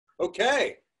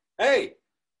Okay. Hey,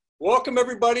 welcome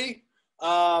everybody.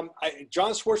 John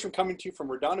Schwartzman coming to you from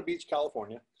Redondo Beach,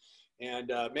 California. And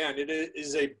man, it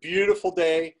is a beautiful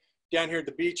day down here at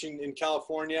the beach in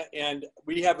California. And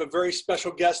we have a very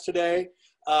special guest today.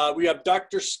 We have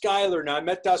Dr. Schuyler. Now, I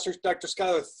met Dr.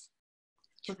 Schuyler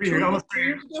almost 3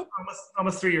 years ago.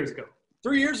 Almost 3 years ago.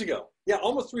 3 years ago. Yeah,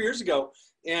 almost 3 years ago.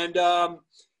 And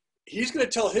he's going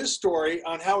to tell his story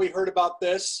on how he heard about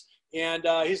this. And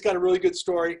he's got a really good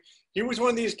story. He was one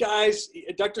of these guys.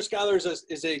 Dr. Schuyler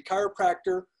is a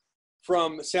chiropractor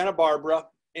from Santa Barbara.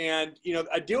 And, you know,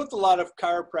 I deal with a lot of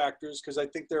chiropractors because I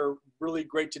think they're really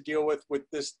great to deal with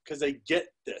this because they get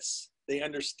this. They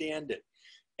understand it.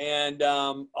 And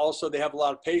also they have a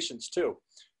lot of patience too.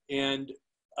 And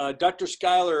Dr.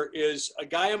 Schuyler is a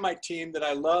guy on my team that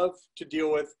I love to deal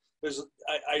with.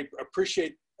 I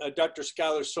appreciate Dr.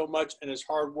 Schuyler so much and his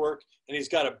hard work, and he's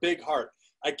got a big heart.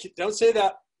 I don't say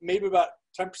that maybe about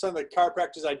 10% of the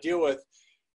chiropractors I deal with,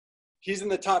 he's in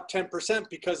the top 10%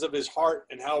 because of his heart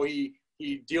and how he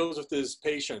deals with his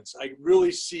patients. I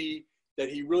really see that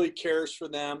he really cares for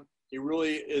them. He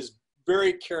really is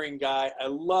very caring guy. I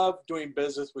love doing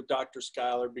business with Dr.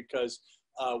 Schuyler because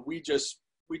we just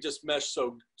mesh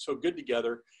so good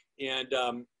together. And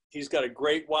he's got a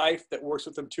great wife that works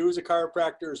with him too as a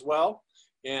chiropractor as well.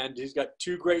 And he's got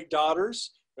two great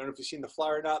daughters. I don't know if you've seen the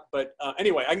flyer or not, but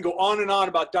anyway, I can go on and on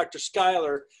about Dr.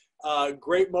 Schuyler.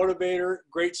 Great motivator,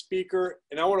 great speaker,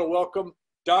 and I want to welcome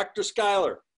Dr.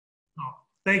 Schuyler. Oh,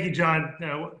 thank you, John.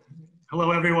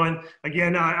 Hello, everyone.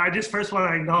 Again, I just first want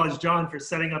to acknowledge John for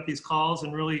setting up these calls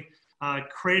and really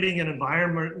creating an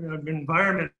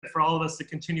environment for all of us to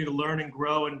continue to learn and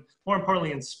grow, and more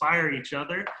importantly, inspire each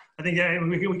other. I think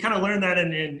we kind of learned that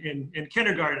in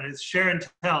kindergarten, is share and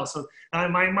tell. So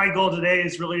my goal today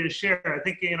is really to share. I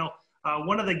think, you know,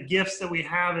 one of the gifts that we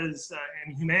have is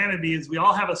in humanity is we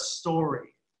all have a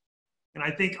story. And I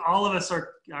think all of us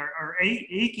are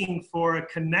aching for a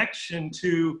connection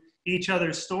to each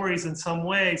other's stories in some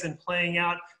ways, and playing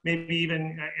out, maybe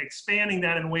even expanding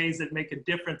that in ways that make a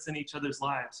difference in each other's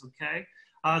lives, okay?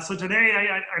 So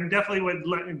today, I'm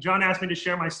definitely John asked me to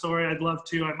share my story. I'd love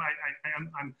to.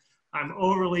 I'm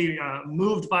overly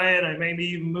moved by it. I maybe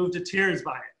even moved to tears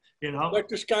by it, you know?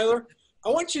 Dr. Schuyler, I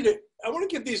want to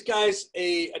give these guys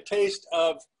a taste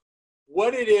of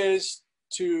what it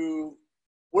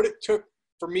took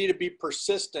for me to be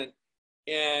persistent,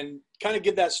 and kind of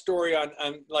give that story on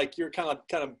like you're kind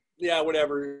of yeah,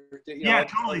 whatever. You know, yeah,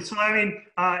 totally. So I mean,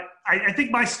 I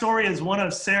think my story is one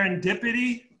of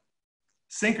serendipity,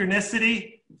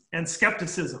 synchronicity, and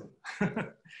skepticism.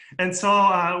 And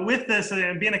so with this,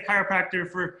 and being a chiropractor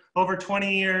for over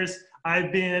 20 years, I've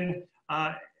been,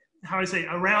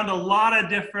 around a lot of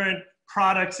different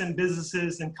products and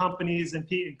businesses and companies and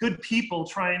good people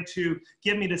trying to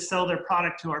get me to sell their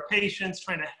product to our patients,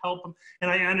 trying to help them.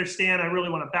 And I understand I really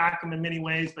want to back them in many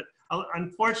ways, but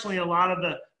unfortunately, a lot of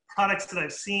the products that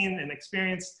I've seen and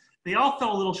experienced, they all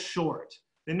fell a little short.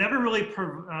 They never really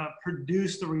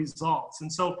produced the results.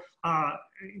 And so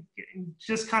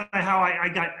just kind of how I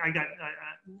got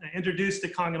introduced to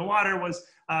Kangen Water was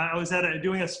I was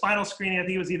doing a spinal screening. I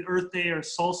think it was either Earth Day or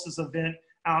Solstice event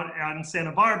out in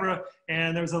Santa Barbara,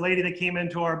 and there was a lady that came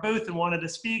into our booth and wanted to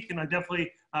speak, and I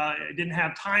definitely didn't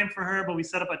have time for her, but we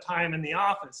set up a time in the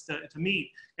office to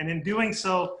meet. And in doing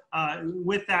so,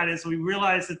 with that is we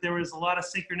realized that there was a lot of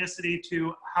synchronicity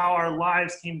to how our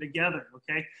lives came together,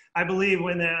 okay? I believe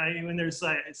when there's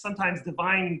sometimes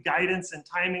divine guidance and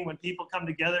timing, when people come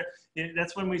together,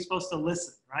 that's when we're supposed to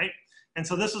listen, right? And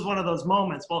so this was one of those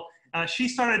moments. Well, she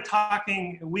started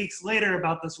talking weeks later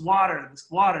about this water.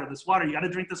 You got to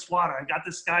drink this water. I got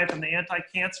this guy from the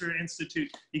Anti-Cancer Institute.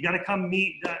 You got to come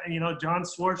meet, John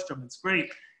Schwartzman. It's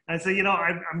great. And I said, you know,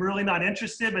 I'm really not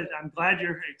interested, but I'm glad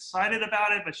you're excited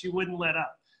about it. But she wouldn't let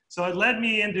up. So it led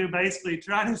me into basically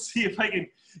trying to see if I could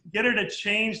get her to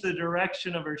change the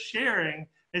direction of her sharing.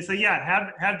 They said, yeah,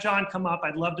 have John come up.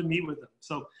 I'd love to meet with him.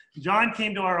 So John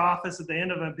came to our office at the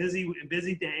end of a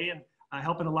busy day, and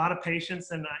helping a lot of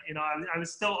patients, and I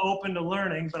was still open to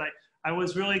learning, but I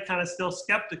was really kind of still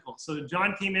skeptical. So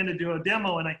John came in to do a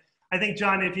demo, and I think,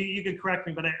 John, if you could correct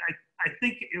me, but I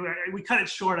think we cut it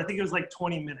short. I think it was like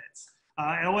 20 minutes.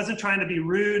 And I wasn't trying to be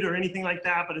rude or anything like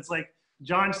that, but it's like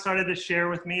John started to share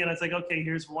with me, and I was like, okay,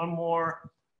 here's one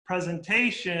more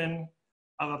presentation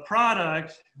of a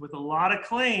product with a lot of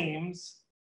claims.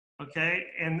 Okay,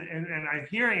 and I'm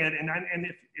hearing it, and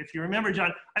if you remember,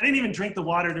 John, I didn't even drink the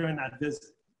water during that visit.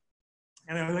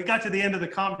 And when we got to the end of the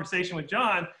conversation with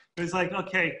John, it was like,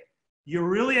 okay, you're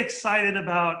really excited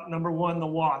about, number one, the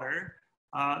water,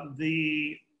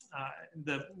 the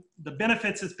the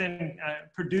benefits it's been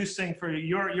producing for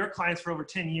your clients for over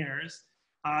 10 years.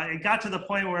 It got to the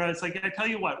point where it's like, I tell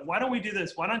you what, why don't we do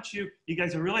this? Why don't you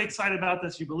guys are really excited about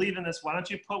this, you believe in this, why don't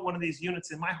you put one of these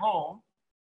units in my home,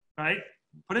 right?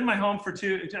 Put it in my home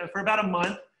for about a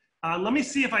month. Let me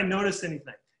see if I notice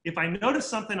anything. If I notice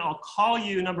something, I'll call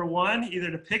you, number one,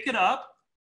 either to pick it up,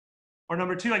 or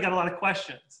number two, I got a lot of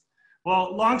questions.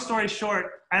 Well, long story short,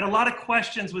 I had a lot of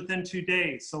questions within 2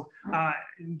 days. So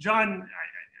John,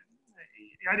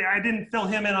 I didn't fill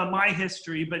him in on my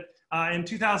history, but in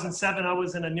 2007, I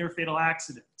was in a near fatal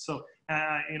accident. So,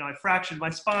 you know, I fractured my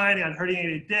spine, I had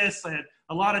herniated discs, I had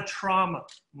a lot of trauma,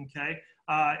 okay?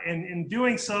 And in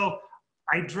doing so,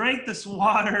 I drank this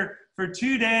water for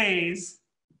 2 days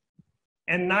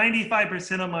and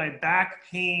 95% of my back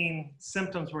pain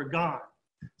symptoms were gone.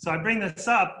 So I bring this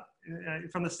up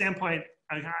from the standpoint,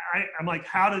 I'm like,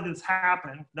 how did this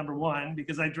happen? Number one,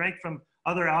 because I drank from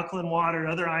other alkaline water,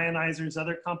 other ionizers,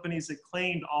 other companies that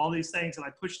claimed all these things, and I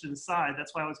pushed it aside.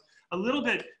 That's why I was a little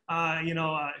bit,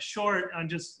 short on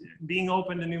just being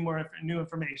open to new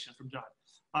information from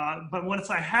John. But once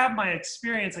I had my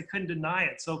experience, I couldn't deny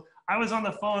it. So I was on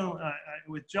the phone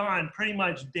with John pretty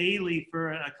much daily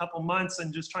for a couple months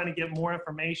and just trying to get more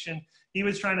information. He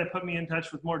was trying to put me in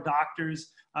touch with more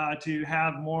doctors to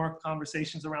have more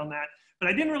conversations around that. But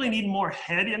I didn't really need more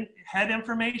head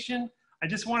information. I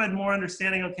just wanted more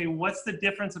understanding, okay, what's the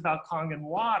difference about Kangen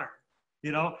water?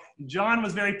 You know, John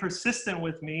was very persistent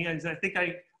with me. I think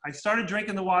I started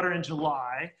drinking the water in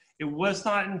July. It was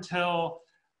not until,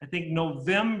 I think,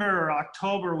 November or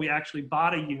October, we actually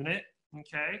bought a unit,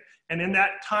 okay? And in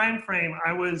that time frame,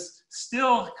 I was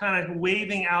still kind of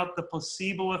waving out the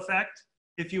placebo effect,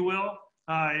 if you will,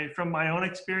 from my own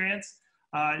experience.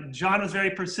 John was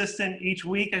very persistent each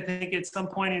week. I think at some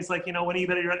point he's like, you know, when are you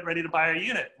ready to buy a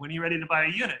unit? When are you ready to buy a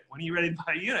unit? When are you ready to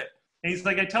buy a unit? And he's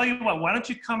like, I tell you what, why don't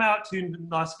you come out to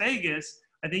Las Vegas?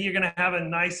 I think you're going to have a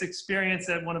nice experience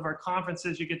at one of our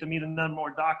conferences. You get to meet a number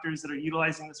more doctors that are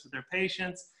utilizing this with their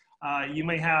patients. You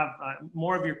may have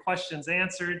more of your questions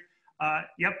answered.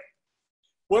 Yep.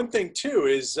 One thing too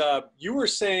is you were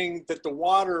saying that the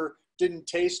water didn't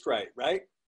taste right, right?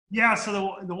 Yeah,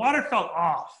 so the water felt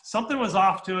off. Something was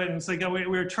off to it, and it's like we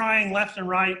were trying left and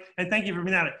right. And thank you for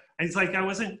being at it. It's like I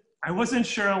wasn't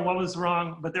sure on what was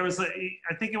wrong, but there was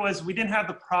I think it was we didn't have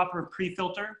the proper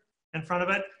pre-filter in front of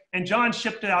it, and John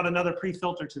shipped out another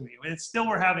pre-filter to me. And still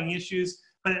we're having issues,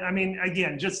 but I mean,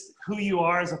 again, just who you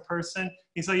are as a person.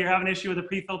 He's like, you're having an issue with the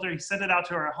pre-filter. He sent it out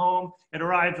to our home. It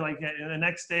arrived like the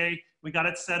next day. We got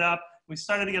it set up. We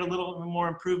started to get a little more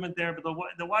improvement there, but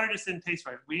the water just didn't taste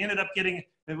right. We ended up getting,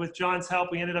 with John's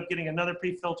help, we ended up getting another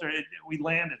pre-filter. We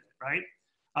landed it, right?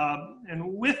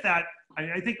 And with that,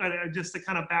 I think just to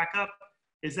kind of back up,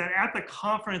 is that at the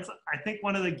conference, I think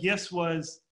one of the gifts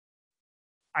was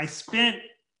I spent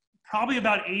probably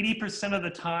about 80% of the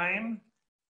time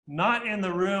not in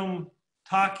the room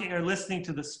talking or listening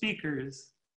to the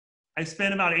speakers. I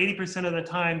spent about 80% of the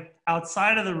time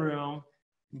outside of the room,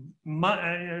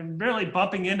 really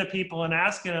bumping into people and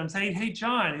asking them, saying, hey,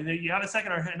 John, you have a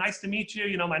second? Or nice to meet you.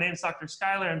 You know, my name's Dr.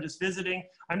 Schuyler. I'm just visiting.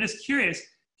 I'm just curious.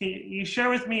 Can you share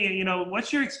with me, you know,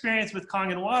 what's your experience with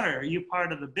Kangen water? Are you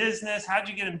part of the business? How'd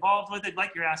you get involved with it?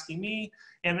 Like you're asking me.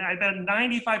 And I bet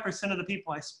 95% of the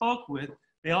people I spoke with,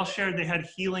 they all shared they had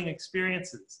healing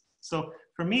experiences. So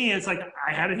for me, it's like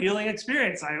I had a healing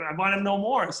experience. I want to know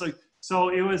more. So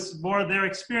it was more of their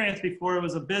experience before it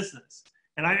was a business.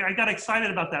 And I got excited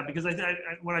about that because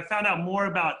when I found out more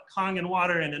about Kangen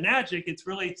water and Enagic, it's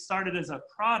really started as a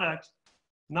product,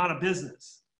 not a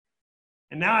business.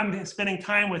 And now I'm spending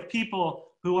time with people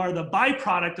who are the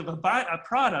byproduct of a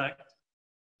product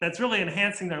that's really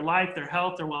enhancing their life, their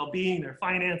health, their well-being, their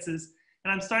finances.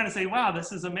 And I'm starting to say, wow,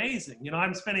 this is amazing. You know,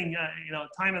 I'm spending,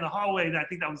 time in the hallway. I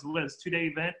think that was a 2-day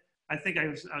event. I think I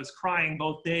was crying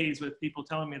both days with people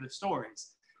telling me their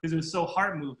stories because it was so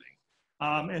heart-moving.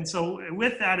 And so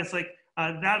with that, it's like,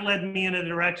 that led me in a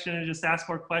direction and just ask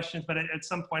more questions. But at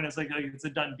some point, it's like, it's a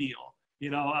done deal. You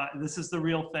know, this is the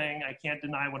real thing. I can't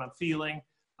deny what I'm feeling.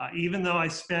 Even though I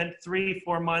spent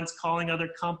 3-4 months calling other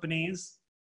companies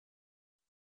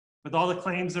with all the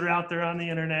claims that are out there on the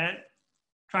internet,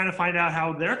 trying to find out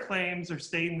how their claims are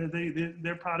stating that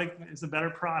their product is a better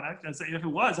product. And say, if it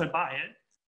was, I'd buy it.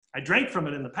 I drank from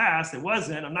it in the past. It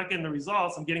wasn't. I'm not getting the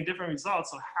results. I'm getting different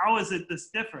results. So how is it this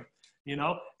different? You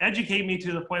know, educate me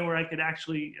to the point where I could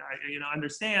actually,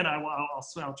 understand.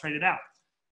 I'll trade it out.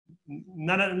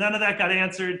 None of that got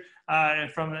answered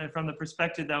from the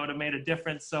perspective that would have made a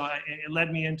difference. So it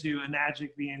led me into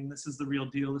Enagic being, this is the real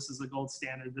deal. This is the gold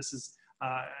standard. This is,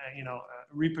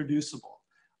 reproducible.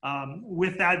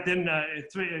 With that, then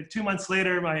 2 months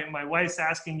later, my wife's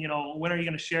asking, you know, when are you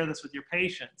going to share this with your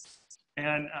patients?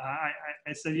 And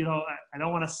I said, you know, I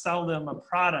don't want to sell them a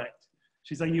product.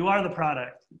 She's like, you are the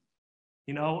product.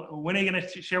 You know, when are you going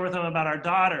to share with them about our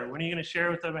daughter? When are you going to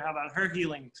share with them about her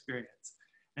healing experience?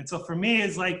 And so for me,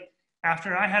 it's like,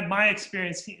 after I had my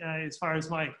experience as far as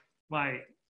my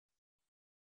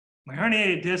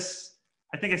herniated discs,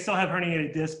 I think I still have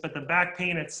herniated discs, but the back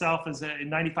pain itself is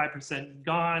 95%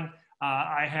 gone.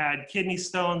 I had kidney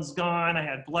stones gone. I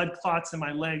had blood clots in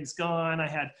my legs gone. I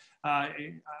had,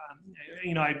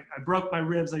 you know, I broke my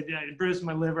ribs. I bruised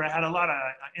my liver. I had a lot of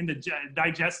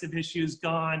digestive issues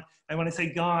gone. And when I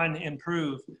say gone,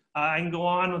 improved. I can go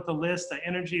on with the list. The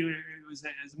energy was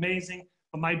amazing.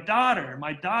 But my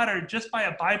daughter, just by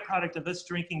a byproduct of us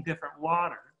drinking different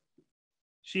water,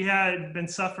 she had been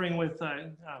suffering with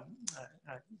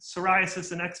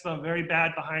psoriasis and eczema very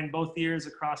bad behind both ears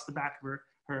across the back of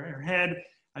her head.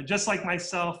 Just like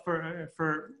myself for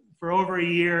over a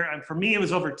year. And for me, it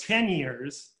was over 10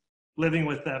 years living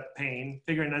with that pain,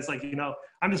 figuring as like, you know,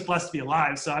 I'm just blessed to be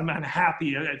alive. So I'm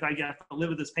happy if I get to live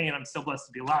with this pain, I'm still blessed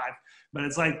to be alive. But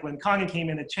it's like when Kangen came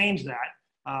in, it changed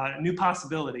that, new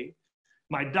possibility.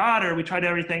 My daughter, we tried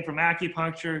everything from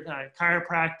acupuncture,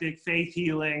 chiropractic, faith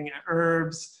healing,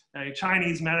 herbs,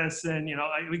 Chinese medicine, you know,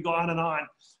 we go on and on.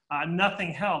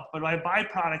 Nothing helped, but by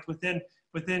byproduct,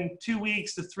 within 2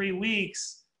 weeks to 3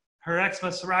 weeks, her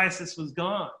eczema psoriasis was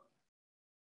gone.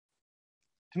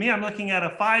 To me, I'm looking at a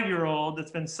 5-year-old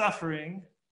that's been suffering.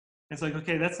 It's like,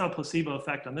 okay, that's not placebo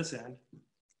effect on this end,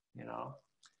 you know.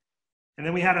 And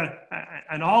then we had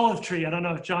an olive tree. I don't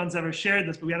know if John's ever shared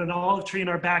this, but we had an olive tree in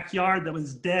our backyard that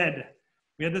was dead.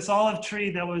 We had this olive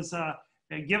tree that was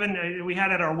we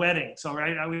had at our wedding. So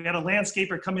right, we had a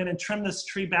landscaper come in and trim this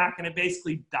tree back, and it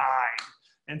basically died.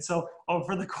 And so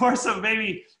over the course of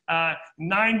maybe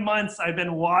 9 months, I've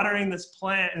been watering this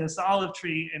plant, this olive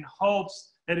tree, in hopes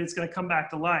that it's going to come back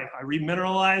to life. I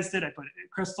remineralized it. I put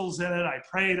crystals in it. I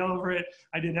prayed over it.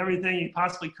 I did everything you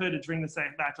possibly could to bring this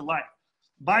thing back to life.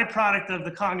 Byproduct of the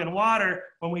Kangen water,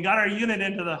 when we got our unit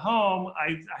into the home,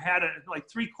 I had like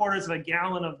 3/4 of a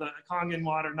gallon of the Kangen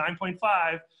water,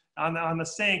 9.5, on the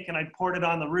sink, and I poured it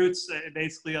on the roots,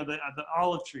 basically, of the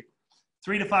olive tree.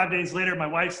 3 to 5 days later, my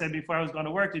wife said before I was going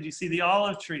to work, "Did you see the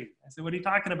olive tree?" I said, "What are you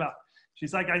talking about?"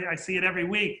 She's like, I see it every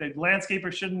week. The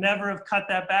landscaper should never have cut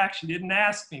that back. She didn't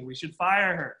ask me. We should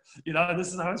fire her. You know,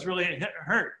 this is how I was really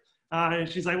hurt. And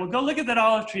she's like, "Well, go look at that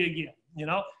olive tree again," you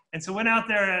know? And so went out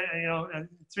there, you know,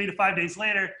 3 to 5 days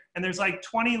later, and there's like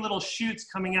 20 little shoots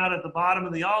coming out at the bottom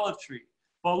of the olive tree.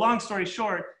 Well, long story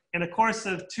short, in the course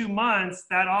of 2 months,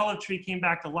 that olive tree came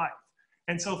back to life.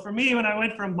 And so for me, when I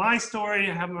went from my story,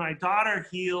 having my daughter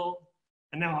heal,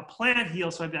 and now a plant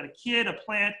heal, so I've got a kid, a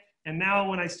plant, and now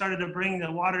when I started to bring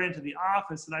the water into the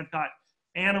office, and I've got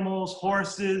animals,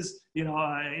 horses,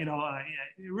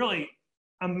 really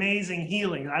amazing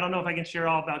healing. I don't know if I can share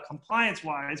all about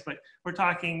compliance-wise, but we're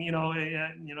talking,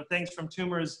 things from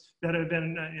tumors that have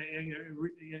been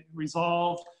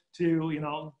resolved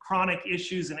to, chronic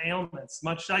issues and ailments,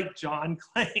 much like John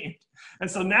claimed.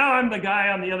 And so now I'm the guy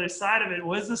on the other side of it,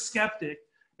 was a skeptic.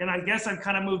 And I guess I've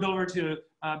kind of moved over to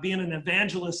being an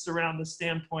evangelist around the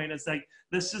standpoint. It's like,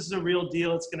 this is the real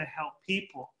deal. It's going to help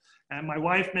people. And my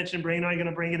wife mentioned, Brain, are you going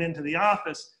to bring it into the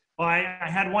office? Well, I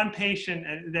had one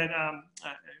patient that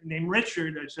named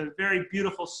Richard. It's a very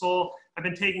beautiful soul. I've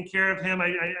been taking care of him.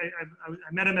 I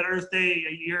met him at Earth Day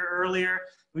a year earlier.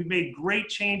 We've made great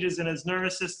changes in his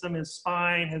nervous system, his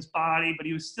spine, his body, but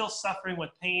he was still suffering with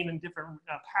pain and different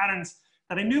patterns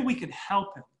that I knew we could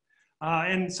help him.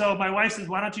 And so my wife says,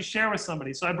 "Why don't you share with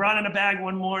somebody?" So I brought in a bag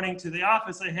one morning to the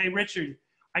office. I said, "Hey, Richard,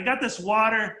 I got this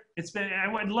water. I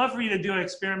would love for you to do an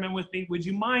experiment with me. Would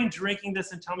you mind drinking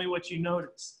this and tell me what you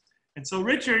notice?" And so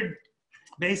Richard,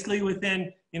 basically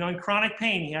within, in chronic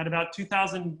pain, he had about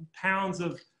 2,000 pounds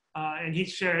of, and he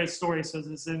shared his story, so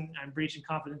I'm breaching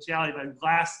confidentiality, but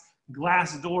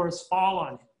glass doors fall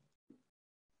on him.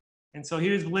 And so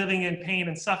he was living in pain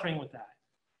and suffering with that.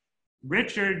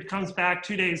 Richard comes back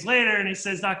 2 days later and he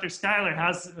says, "Dr. Schuyler,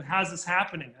 how's this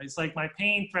happening?" He's like, "My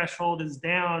pain threshold is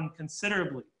down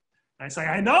considerably." And I say,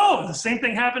 "I know, the same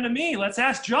thing happened to me. Let's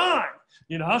ask John."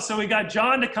 So we got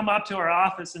John to come up to our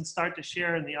office and start to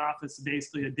share in the office,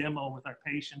 basically a demo with our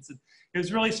patients. And it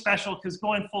was really special because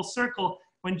going full circle,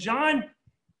 when John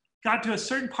got to a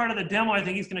certain part of the demo, I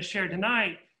think he's going to share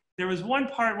tonight, there was one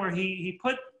part where he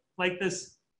put like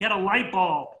this, he had a light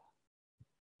bulb.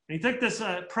 And he took this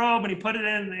probe and he put it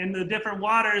in the different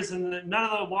waters, and none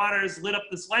of the waters lit up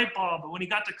this light bulb. But when he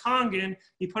got to Kangen,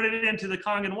 he put it into the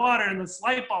Kangen water and this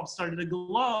light bulb started to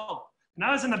glow. And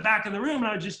I was in the back of the room and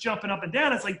I was just jumping up and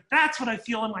down. It's like, that's what I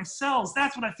feel in my cells.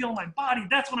 That's what I feel in my body.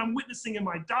 That's what I'm witnessing in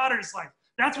my daughter's life.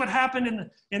 That's what happened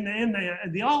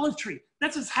in the olive tree.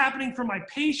 That's what's happening for my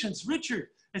patients, Richard.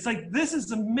 It's like, this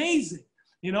is amazing,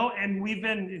 you know, and we've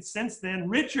been, since then,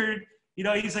 Richard, you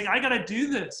know, he's like, I got to do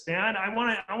this, man. I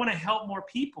want to help more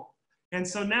people. And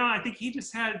so now I think he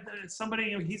just had somebody,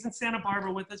 you know, he's in Santa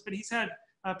Barbara with us, but he's had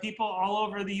people all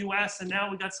over the US. And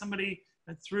now we got somebody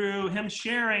through him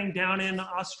sharing down in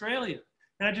Australia.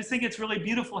 And I just think it's really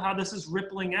beautiful how this is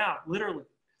rippling out, literally.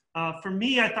 For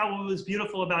me, I thought what was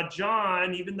beautiful about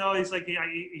John, even though he's like,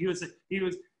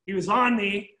 he was on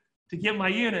me to get my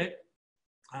unit,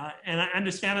 and I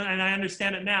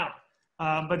understand it now.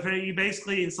 But for you,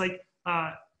 basically, it's like,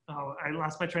 oh, I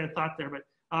lost my train of thought there, but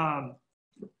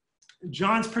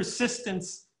John's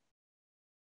persistence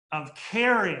of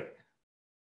caring,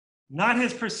 not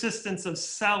his persistence of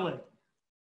selling.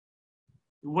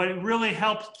 What really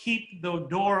helped keep the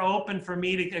door open for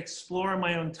me to explore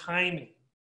my own timing.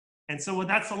 And so what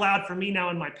that's allowed for me now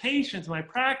in my patients, my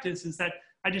practice, is that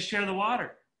I just share the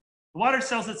water. The water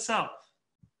sells itself.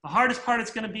 The hardest part it's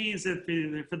going to be is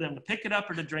for them to pick it up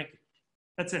or to drink it.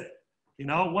 That's it. You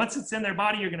know, once it's in their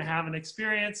body, you're going to have an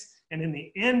experience. And in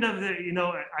the end of the, you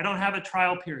know, I don't have a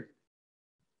trial period.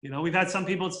 You know, we've had some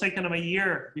people, it's taken them a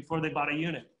year before they bought a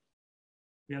unit.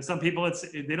 You know, some people,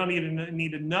 they don't even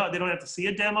need to know. They don't have to see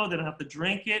a demo. They don't have to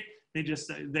drink it. They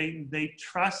just, they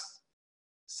trust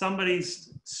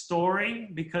somebody's story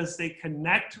because they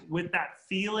connect with that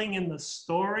feeling in the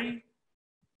story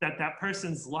that that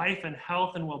person's life and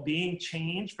health and well-being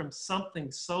changed from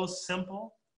something so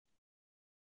simple.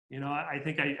 You know, I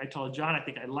think I told John, I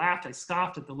think I laughed, I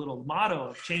scoffed at the little motto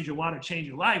of change your water, change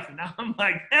your life. And now I'm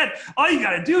like, man, all you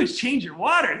got to do is change your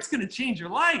water. It's going to change your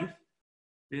life.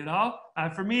 You know,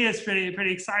 for me, it's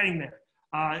pretty exciting there.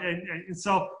 And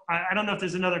so I don't know if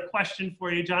there's another question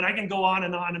for you, John. I can go on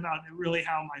and on about really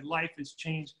how my life has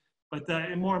changed, but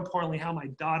and more importantly, how my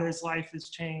daughter's life has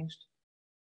changed.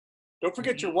 Don't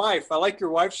forget your wife. I like your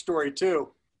wife's story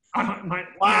too.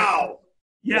 Wow.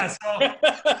 Yeah. So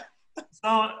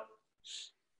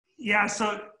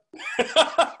I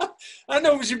don't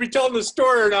know if we should be telling the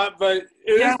story or not, but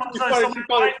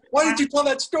why did you tell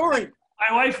that story?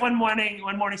 My wife one morning,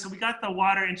 so we got the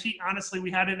water, and she, honestly,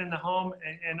 we had it in the home,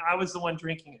 and I was the one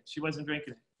drinking it. She wasn't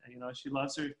drinking it. You know, she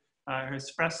loves her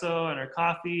espresso and her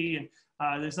coffee,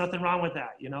 and there's nothing wrong with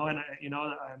that, you know, and,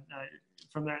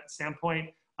 from that standpoint.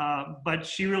 But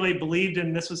she really believed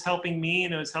in this was helping me,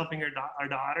 and it was helping our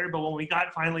daughter. But when we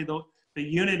got finally the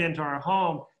unit into our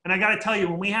home, and I got to tell you,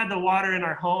 when we had the water in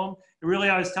our home, it really,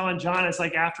 I was telling John, it's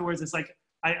like afterwards, it's like,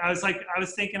 I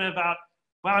was thinking about,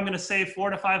 well, I'm going to save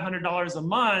 $400 to $500 a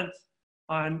month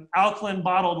on alkaline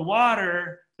bottled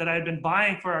water that I've been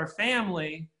buying for our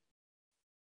family.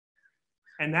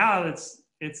 And now it's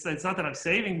not that I'm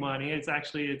saving money. It's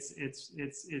actually,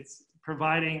 it's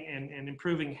providing and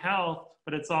improving health,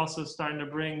 but it's also starting to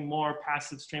bring more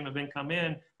passive stream of income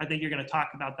in. I think you're going to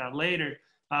talk about that later.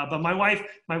 But my wife,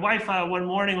 one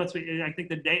morning, I think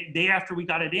the day after we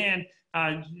got it in,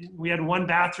 we had one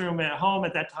bathroom at home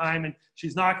at that time, and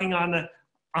she's knocking on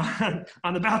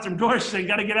the bathroom door. She said, "You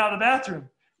got to get out of the bathroom."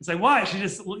 It's like, why?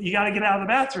 You got to get out of the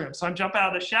bathroom. So I'm jumping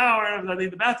out of the shower, I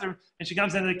leave the bathroom, and she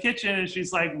comes into the kitchen, and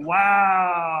she's like,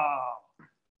 "Wow."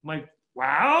 I'm like,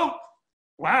 "Wow?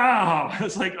 Wow." I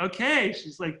was like, "Okay."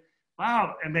 She's like,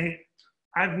 "Wow." And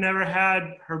I've never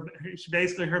had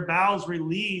basically her bowels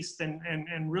released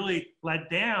and really let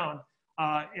down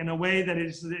in a way that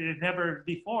it never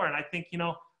before. And I think, you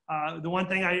know, the one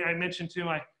thing I mentioned to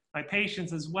my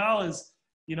patients as well is,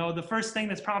 you know, the first thing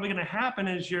that's probably going to happen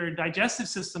is your digestive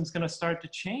system's going to start to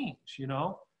change, you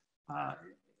know.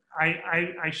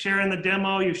 I share in the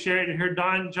demo, you heard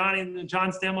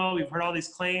John's demo, we've heard all these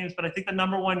claims, but I think the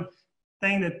number one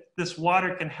thing that this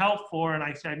water can help for, and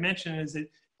I mentioned, is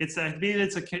it's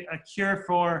a cure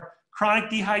for chronic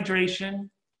dehydration,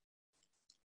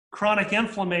 chronic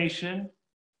inflammation,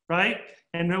 right?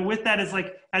 And with that is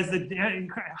like, as the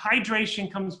hydration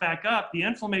comes back up, the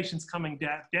inflammation's coming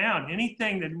down.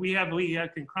 Anything that we have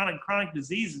in chronic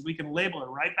diseases, we can label it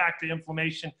right back to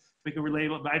inflammation. We can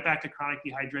label it right back to chronic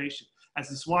dehydration. As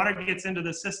this water gets into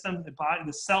the system,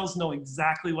 the cells know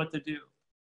exactly what to do.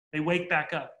 They wake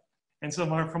back up. And so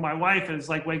for my wife, it's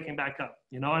like waking back up,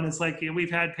 you know, and it's like, I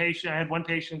had one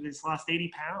patient that's lost 80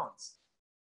 pounds.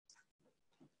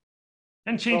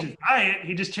 Didn't change his diet,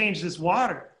 he just changed his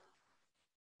water.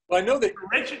 Well, I know that.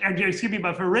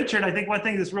 But for Richard, I think one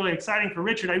thing that's really exciting for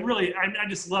Richard, I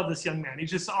just love this young man. He's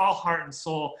just all heart and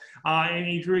soul, and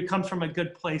he really comes from a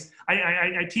good place.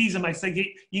 I tease him, I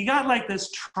say, you got like this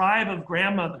tribe of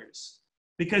grandmothers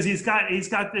because he's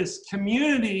got this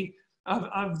community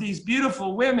of these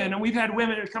beautiful women, and we've had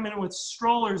women that come in with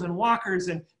strollers and walkers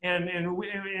and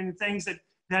things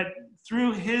that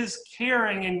through his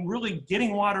caring and really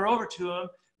getting water over to them,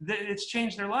 it's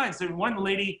changed their lives. There's one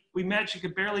lady we met, she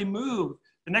could barely move.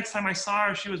 The next time I saw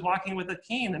her, she was walking with a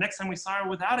cane. The next time we saw her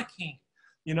without a cane,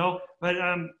 you know. But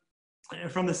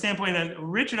from the standpoint of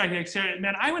Richard,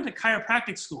 man, I went to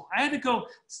chiropractic school. I had to go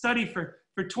study for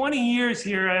 20 years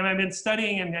here, and I've been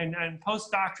studying and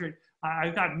postdoctorate.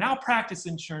 I've got malpractice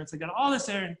insurance. I got all this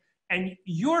there, and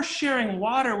you're sharing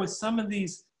water with some of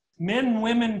these men,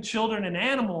 women, children, and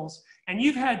animals, and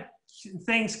you've had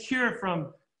things cured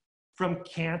from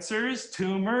cancers,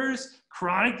 tumors,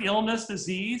 chronic illness,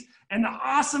 disease. And the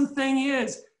awesome thing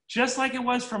is, just like it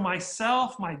was for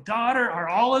myself, my daughter, our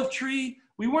olive tree,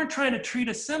 we weren't trying to treat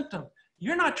a symptom.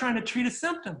 You're not trying to treat a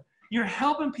symptom. You're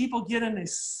helping people get an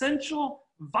essential,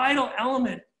 vital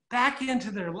element back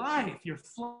into their life. You're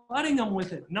flooding them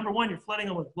with it. Number one, you're flooding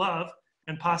them with love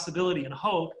and possibility and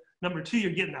hope. Number two,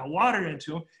 you're getting that water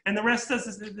into them, and the rest does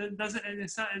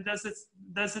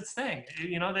its thing.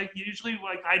 You know, they usually,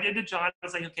 like I did to John, I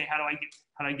was like, okay, how do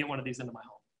I get one of these into my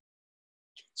home?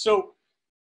 So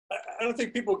I don't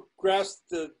think people grasp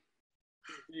the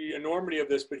enormity of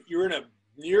this, but you're in a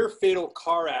near fatal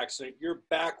car accident. Your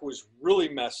back was really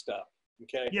messed up.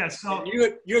 Okay. Yeah. So and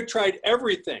you had tried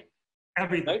everything.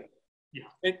 Everything. Right? Yeah.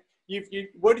 And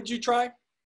what did you try?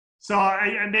 So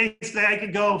I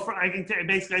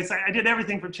did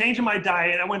everything from changing my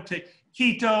diet. I went to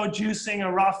keto, juicing,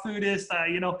 a raw foodist,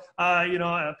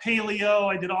 paleo.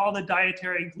 I did all the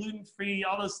dietary, gluten-free,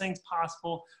 all those things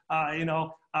possible. I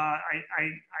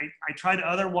tried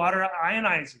other water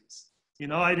ionizers. You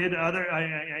know, I did other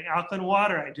alkaline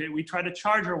water. We tried to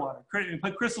charge our water. We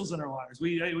put crystals in our waters.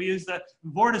 We used the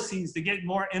vortices to get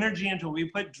more energy into it. We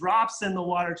put drops in the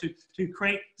water to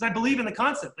create, because I believe in the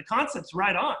concept. The concept's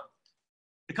right on.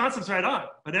 The concept's right on.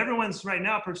 But everyone's right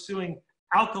now pursuing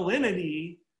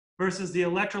alkalinity versus the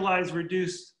electrolyzed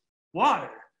reduced water.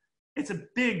 It's a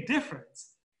big difference.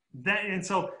 And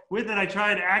so with it, I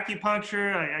tried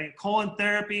acupuncture, colon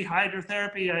therapy,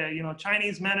 hydrotherapy,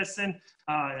 Chinese medicine,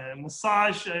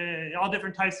 massage, all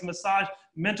different types of massage,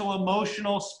 mental,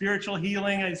 emotional, spiritual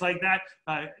healing, things like that.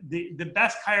 The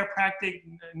best chiropractic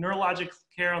neurologic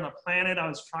care on the planet. I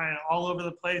was trying all over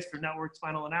the place for network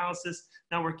spinal analysis,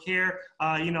 network care,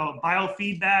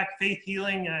 biofeedback, faith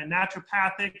healing,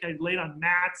 naturopathic. I laid on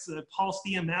mats, pulsed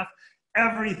EMF,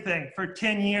 everything for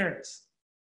 10 years.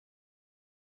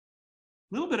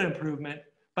 A little bit of improvement,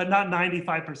 but not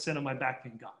 95% of my back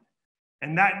being gone.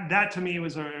 And that to me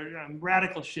was a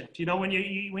radical shift. You know, when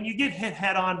you get hit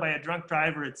head on by a drunk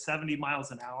driver at 70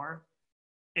 miles an hour,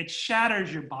 it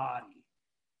shatters your body.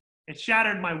 It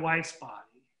shattered my wife's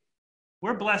body.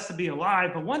 We're blessed to be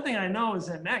alive, but one thing I know is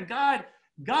that, man,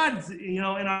 God's, in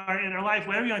our life,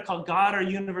 whatever you want to call God or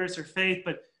universe or faith,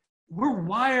 but we're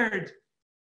wired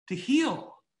to heal.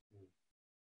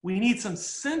 We need some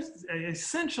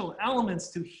essential elements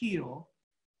to heal,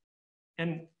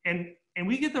 and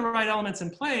we get the right elements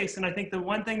in place. And I think the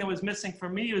one thing that was missing for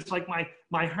me was like my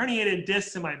herniated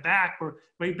discs in my back, where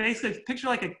you basically picture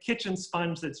like a kitchen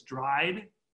sponge that's dried,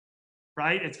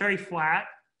 right? It's very flat,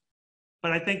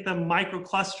 but I think the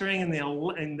microclustering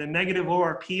and the negative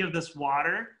ORP of this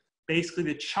water, basically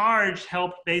the charge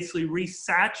helped basically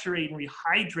resaturate and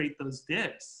rehydrate those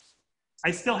discs. I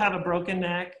still have a broken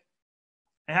neck.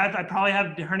 I probably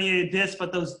have herniated discs,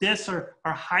 but those discs are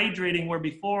hydrating where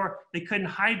before they couldn't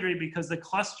hydrate because the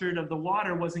clustered of the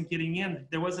water wasn't getting in.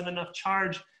 There wasn't enough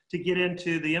charge to get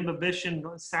into the imbibition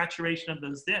saturation of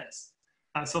those discs.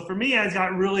 So for me, I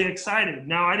got really excited.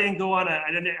 Now I didn't go on I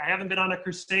haven't been on a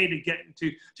crusade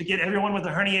to get everyone with a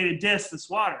herniated disc this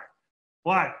water.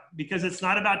 Why? Because it's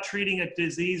not about treating a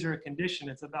disease or a condition.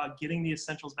 It's about getting the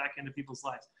essentials back into people's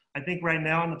lives. I think right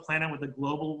now on the planet, with the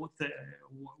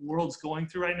world's going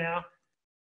through right now,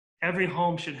 every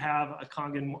home should have a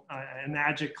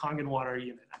magic Kangen water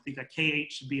unit. I think a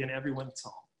K8 should be in everyone's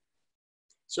home.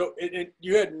 So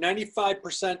you had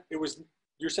 95%,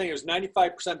 you're saying it was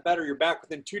 95% better, you're back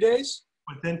within 2 days?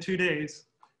 Within 2 days.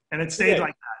 And it stayed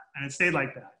like that. And it stayed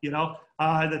like that, you know?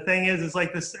 The thing is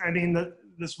like this,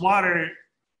 this water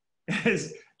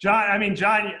is, John,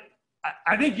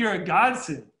 I think you're a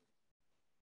godsend.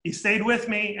 He stayed with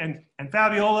me, and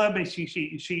Fabiola,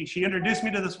 she introduced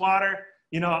me to this water.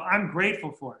 You know, I'm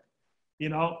grateful for it, you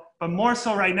know, but more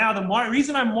so right now, the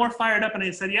reason I'm more fired up, and I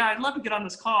said, yeah, I'd love to get on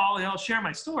this call and I'll share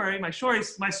my story. My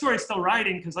story's still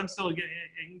writing because I'm still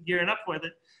gearing up with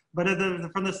it. But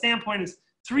from the standpoint is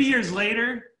 3 years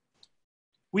later,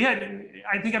 we had,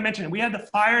 I think I mentioned it, we had the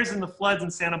fires and the floods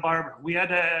in Santa Barbara. We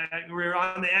were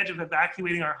on the edge of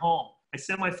evacuating our home. I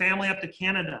sent my family up to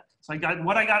Canada. So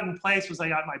what I got in place was I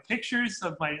got my pictures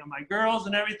of my girls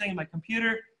and everything, my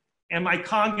computer, and my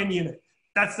Kangen unit.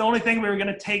 That's the only thing we were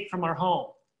gonna take from our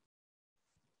home.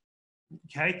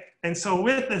 Okay, and so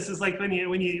with this is like when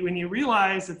you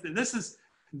realize that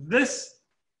this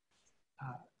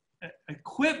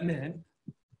equipment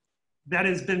that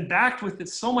has been backed with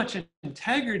so much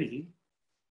integrity,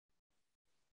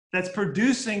 that's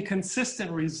producing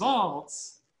consistent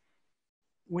results.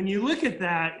 When you look at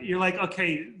that, you're like,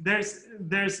 okay, there's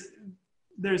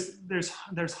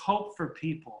hope for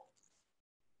people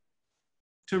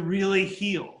to really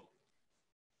heal.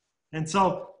 And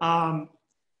so I'm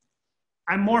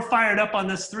more fired up on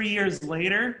this 3 years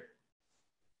later,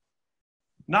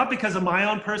 not because of my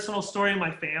own personal story and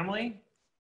my family,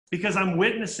 because I'm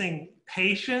witnessing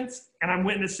patients and I'm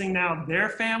witnessing now their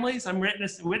families. I'm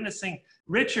witnessing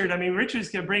Richard. I mean, Richard's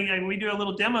gonna we do a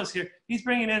little demos here. He's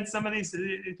bringing in some of these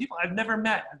people I've never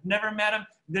met. I've never met him.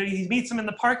 He meets them in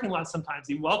the parking lot sometimes.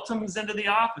 He welcomes into the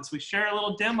office. We share a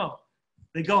little demo.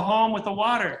 They go home with the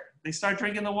water. They start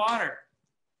drinking the water,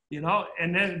 you know,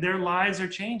 and then their lives are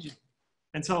changing.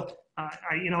 And so,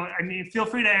 I mean, feel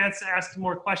free to ask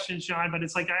more questions, John, but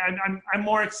it's like, I'm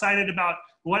more excited about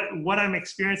what I'm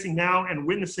experiencing now and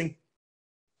witnessing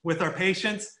with our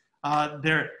patients.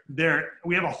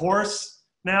 We have a horse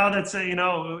now that's,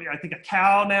 I think a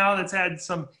cow now that's had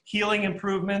some healing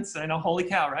improvements. I know, holy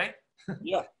cow, right?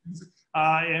 Yeah.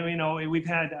 And, we've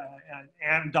had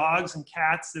dogs and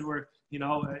cats that were,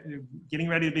 getting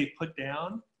ready to be put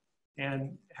down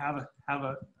and have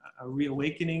a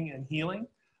reawakening and healing.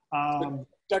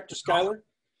 Dr. Schuyler,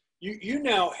 you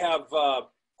now have,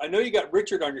 I know you got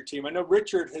Richard on your team. I know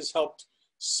Richard has helped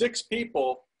 6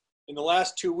 people in the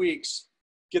last 2 weeks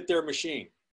get their machine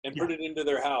and put it into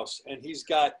their house. And he's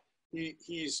got, I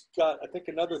think,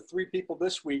 another 3 people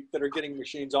this week that are getting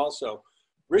machines also.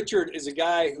 Richard is a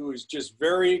guy who is just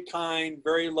very kind,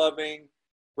 very loving,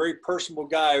 very personable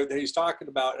guy that he's talking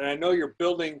about. And I know you're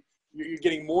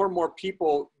getting more and more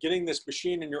people getting this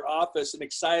machine in your office and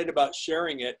excited about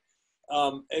sharing it.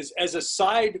 As a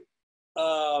side,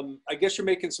 I guess you're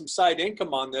making some side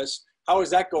income on this. How is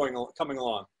that coming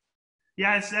along?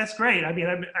 Yeah, that's great. I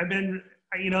mean, I've been,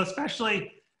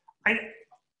 especially,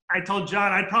 I told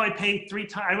John I'd probably pay 3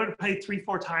 times. I would have paid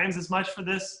 3-4 times as much for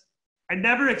this. I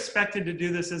never expected to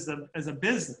do this as a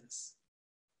business.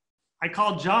 I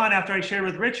called John after I shared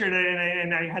with Richard,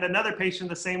 and I had another patient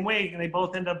the same week, and they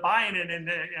both ended up buying it. And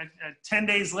 10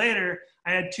 days later,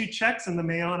 I had 2 checks in the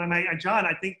mail, and John,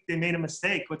 I think they made a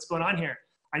mistake. What's going on here?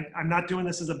 I'm not doing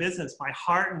this as a business. My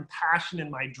heart and passion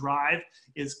and my drive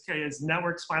is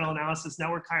network spinal analysis,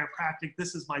 network chiropractic.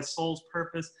 This is my soul's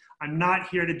purpose. I'm not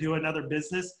here to do another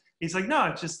business. He's like, no,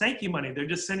 it's just thank you money. They're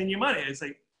just sending you money. It's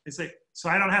like, so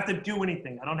I don't have to do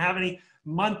anything. I don't have any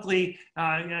monthly,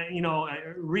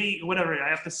 whatever. I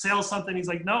have to sell something. He's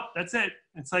like, nope, that's it.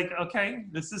 It's like, okay,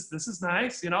 this is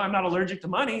nice. I'm not allergic to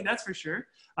money, that's for sure.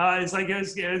 It's like, it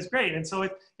was great. And so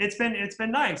it's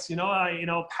been nice,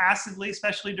 passively,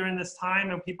 especially during this time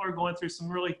when people are going through some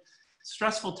really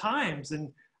stressful times.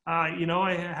 And,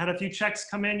 I had a few checks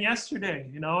come in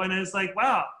yesterday, and it's like,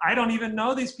 wow, I don't even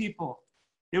know these people.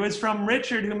 It was from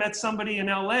Richard, who met somebody in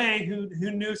LA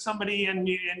who knew somebody in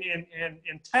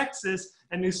Texas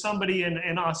and knew somebody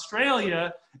in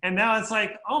Australia. And now it's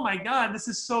like, oh my God, this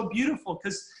is so beautiful.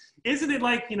 Because isn't it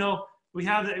like, we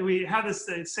have this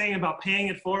saying about paying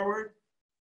it forward,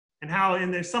 and how,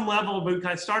 and there's some level, we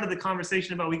kind of started the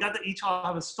conversation about, we got to each all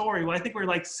have a story. Well, I think we're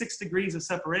like 6 degrees of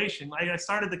separation. I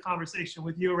started the conversation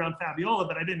with you around Fabiola,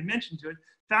 but I didn't mention to it.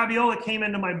 Fabiola came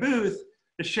into my booth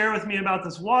to share with me about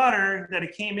this water that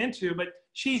it came into, but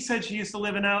she said she used to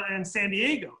live in San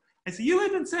Diego. I said, you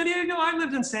lived in San Diego? I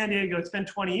lived in San Diego. It's been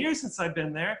 20 years since I've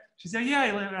been there. She said,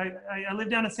 yeah, I live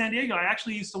down in San Diego. I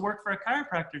actually used to work for a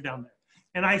chiropractor down there.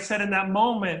 And I said in that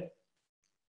moment,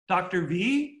 Dr.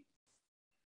 V,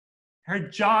 her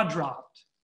jaw dropped.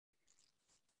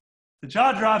 The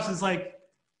jaw drops is like,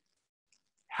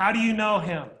 how do you know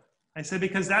him? I said,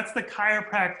 because that's the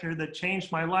chiropractor that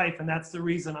changed my life, and that's the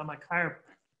reason I'm a chiropractor.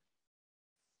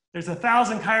 There's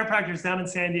 1,000 chiropractors down in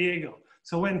San Diego.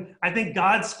 So when I think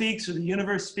God speaks or the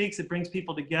universe speaks, it brings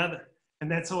people together. And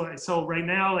that's so right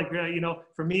now, like,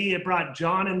 for me, it brought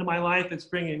John into my life. It's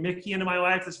bringing Mickey into my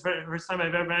life. It's the first time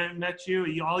I've ever met you,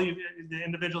 all you, the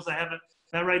individuals I haven't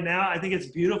met right now. I think it's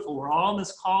beautiful. We're all on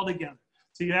this call together.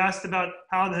 So you asked about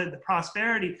how the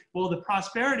prosperity, well, the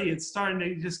prosperity, it's starting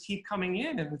to just keep coming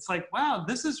in. And it's like, wow,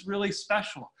 this is really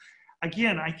special.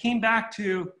 Again, I came back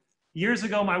to years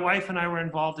ago, my wife and I were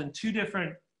involved in 2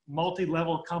 different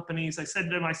multi-level companies. I said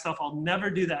to myself, I'll never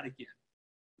do that again.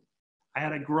 I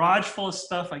had a garage full of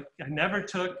stuff I never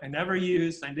took, I never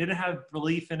used, I didn't have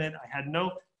belief in it, I had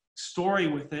no story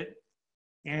with it,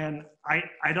 and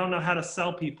I don't know how to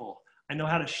sell people. I know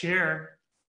how to share.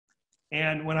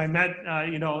 And when I met,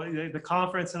 the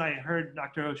conference, and I heard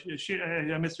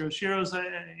Mr. Oshiro's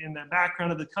in the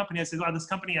background of the company, I said, wow, this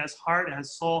company has heart, it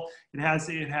has soul, it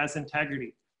has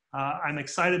integrity. I'm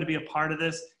excited to be a part of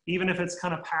this, even if it's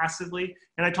kind of passively.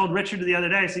 And I told Richard the other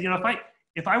day, I said,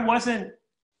 if I wasn't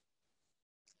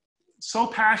so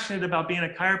passionate about being a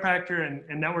chiropractor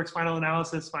and network spinal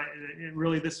analysis,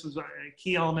 really this was a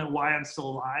key element why I'm still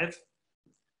alive,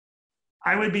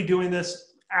 I would be doing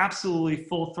this absolutely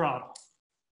full throttle.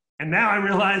 And now I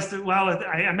realized that, well,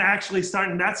 I'm actually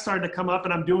starting to come up,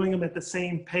 and I'm doing them at the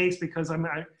same pace because I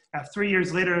have 3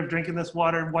 years later of drinking this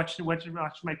water, watching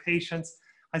my patients.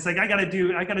 I was like, I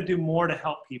gotta do more to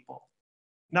help people.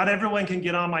 Not everyone can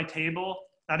get on my table.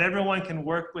 Not everyone can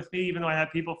work with me, even though I have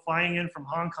people flying in from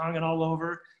Hong Kong and all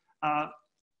over.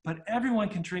 But everyone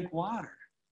can drink water,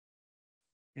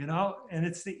 and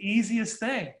it's the easiest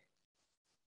thing,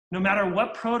 no matter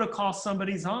what protocol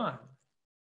somebody's on.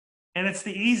 And it's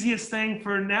the easiest thing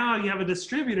for now you have a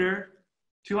distributor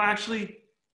to actually,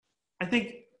 I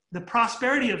think the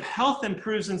prosperity of health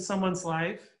improves in someone's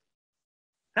life.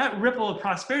 That ripple of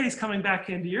prosperity is coming back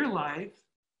into your life.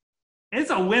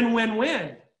 It's a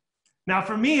win-win-win. Now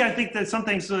for me, I think that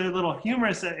something's a little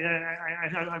humorous. I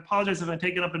apologize if I'm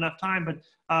taking up enough time, but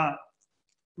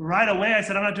right away I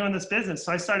said, I'm not doing this business.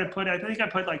 So I started I think I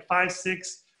put like 5,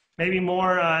 6, maybe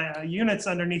more units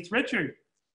underneath Richard.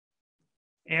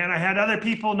 And I had other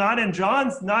people, not in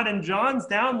John's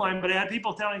downline, but I had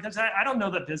people telling me, because I don't know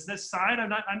the business side.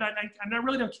 I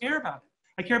really don't care about it.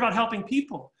 I care about helping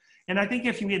people. And I think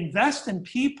if you invest in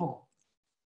people,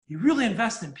 you really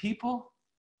invest in people,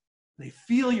 they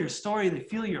feel your story, they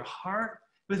feel your heart.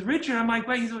 With Richard, I'm like,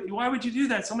 why would you do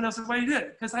that? Someone else said, why do you do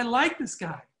it? Because I like this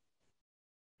guy.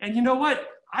 And you know what?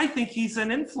 I think he's an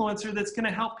influencer that's going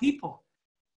to help people.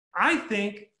 I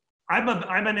think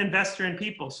I'm an investor in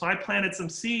people. So I planted some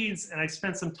seeds, and I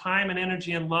spent some time and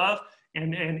energy and love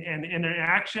and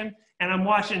interaction. And I'm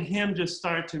watching him just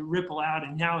start to ripple out.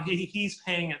 And now he's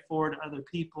paying it forward to other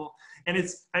people. And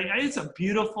it's a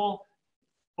beautiful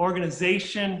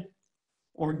organization,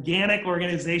 organic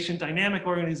organization, dynamic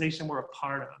organization we're a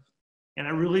part of. And I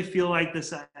really feel like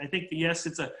this, I think, yes,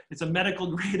 it's a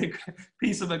medical grade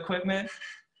piece of equipment,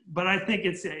 but I think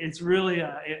it's really,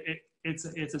 it's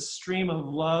a stream of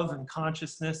love and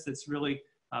consciousness that's really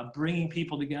bringing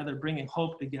people together, bringing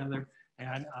hope together.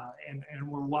 And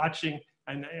we're watching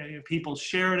and people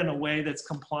share it in a way that's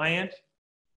compliant,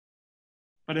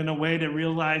 but in a way that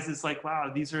realizes like,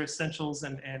 wow, these are essentials,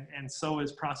 and so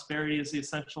is prosperity is the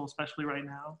essential, especially right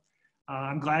now.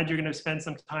 I'm glad you're going to spend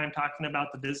some time talking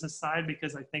about the business side,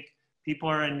 because I think people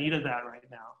are in need of that right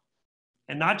now.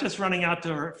 And not just running out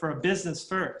for a business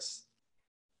first.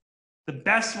 The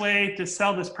best way to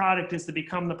sell this product is to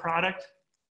become the product.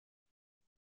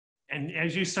 And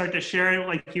as you start to share it,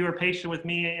 like you were patient with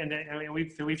me, and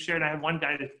we've shared, I have one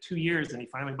guy that's 2 years and he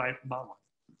finally bought one.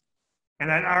 And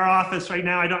at our office right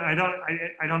now, I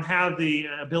don't have the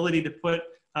ability to put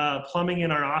plumbing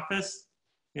in our office.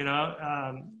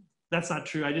 That's not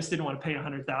true. I just didn't want to pay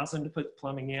 $100,000 to put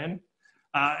plumbing in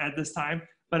at this time.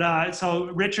 But so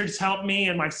Richard's helped me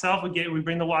and myself. We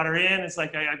bring the water in. It's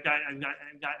like I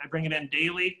bring it in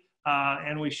daily,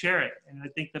 and we share it. And I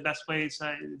think the best way is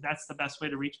that's the best way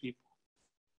to reach people.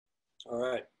 All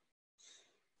right.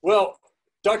 Well,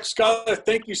 Dr. Schuyler,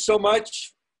 thank you so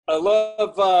much.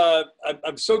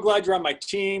 I'm so glad you're on my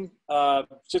team.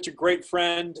 Such a great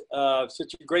friend,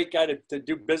 such a great guy to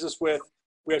do business with.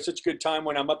 We have such a good time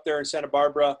when I'm up there in Santa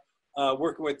Barbara,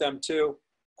 working with them too.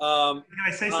 Can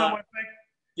I say something quick?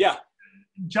 Yeah.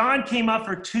 John came up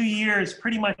for 2 years,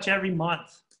 pretty much every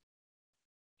month.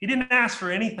 He didn't ask for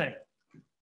anything.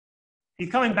 He's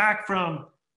coming back from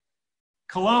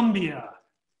Colombia,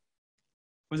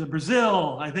 was it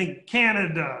Brazil, I think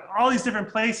Canada, all these different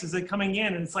places that coming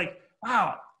in, and it's like,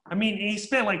 wow. I mean, he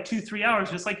spent like 2-3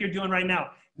 hours, just like you're doing right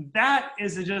now. That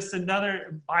is just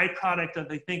another byproduct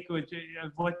of, I think,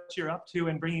 of what you're up to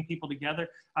and bringing people together.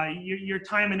 Your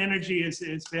time and energy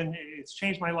it's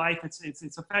changed my life.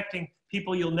 It's affecting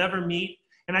people you'll never meet.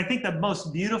 And I think the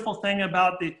most beautiful thing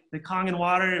about the Kangen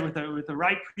water with the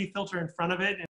right pre-filter in front of it,